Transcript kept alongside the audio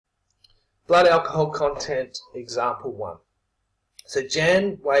blood alcohol content, example 1. So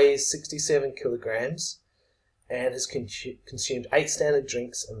Jan weighs 67 kilograms and has consumed 8 standard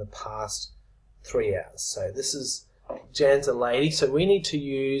drinks in the past 3 hours. So this is, Jan's a lady, so we need to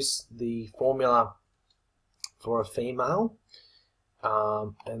use the formula for a female,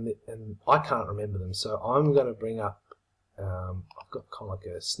 and I can't remember them, so I'm going to bring up, I've got kind of like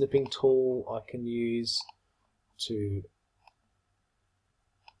a snipping tool I can use to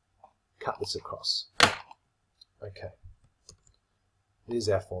cut this across. Okay, there's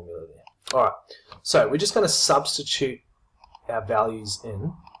our formula there. Alright, so we're just going to substitute our values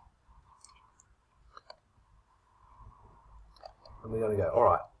in. And we're going to go,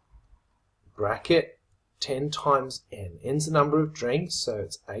 alright, bracket 10 times n. N's the number of drinks, so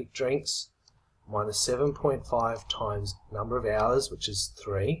it's 8 drinks, minus 7.5 times number of hours, which is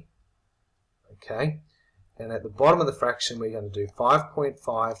 3. Okay, and at the bottom of the fraction we're going to do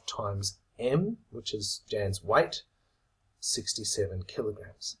 5.5 times m, which is Jan's weight, 67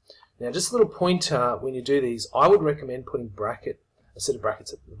 kilograms. Now just a little pointer, when you do these, I would recommend putting a set of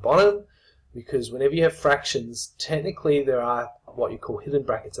brackets at the bottom, because whenever you have fractions, technically there are what you call hidden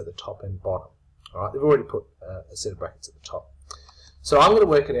brackets at the top and bottom. Alright, they've already put a set of brackets at the top. So I'm going to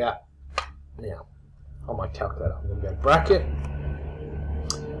work it out now on my calculator. I'm going to go bracket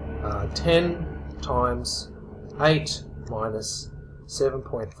 10 times 8 minus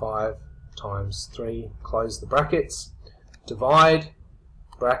 7.5 times 3, close the brackets, divide,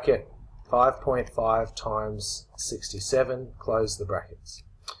 bracket 5.5 times 67, close the brackets.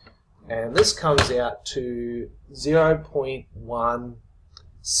 And this comes out to 0.16.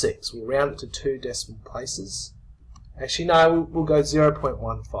 We'll round it to 2 decimal places. Actually, no, we'll go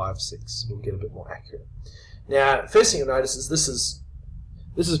 0.156. We'll get a bit more accurate. Now, first thing you'll notice is this is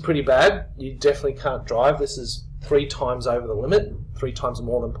pretty bad. You definitely can't drive. This is 3 times over the limit, 3 times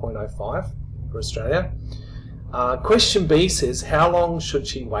more than 0.05 for Australia. Question B says, how long should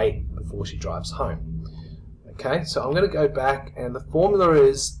she wait before she drives home? Okay, so I'm going to go back, and the formula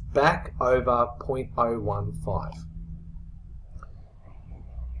is back over 0.015.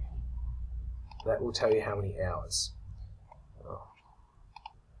 That will tell you how many hours.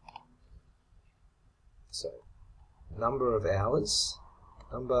 So, number of hours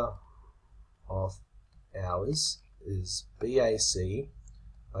is BAC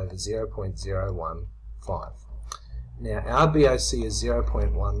over 0.015. Now our BAC is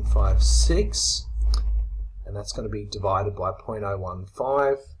 0.156, and that's going to be divided by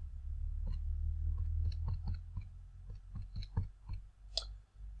 0.015.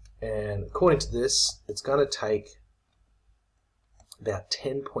 And according to this, it's going to take about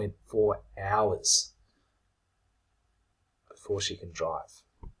 10.4 hours before she can drive.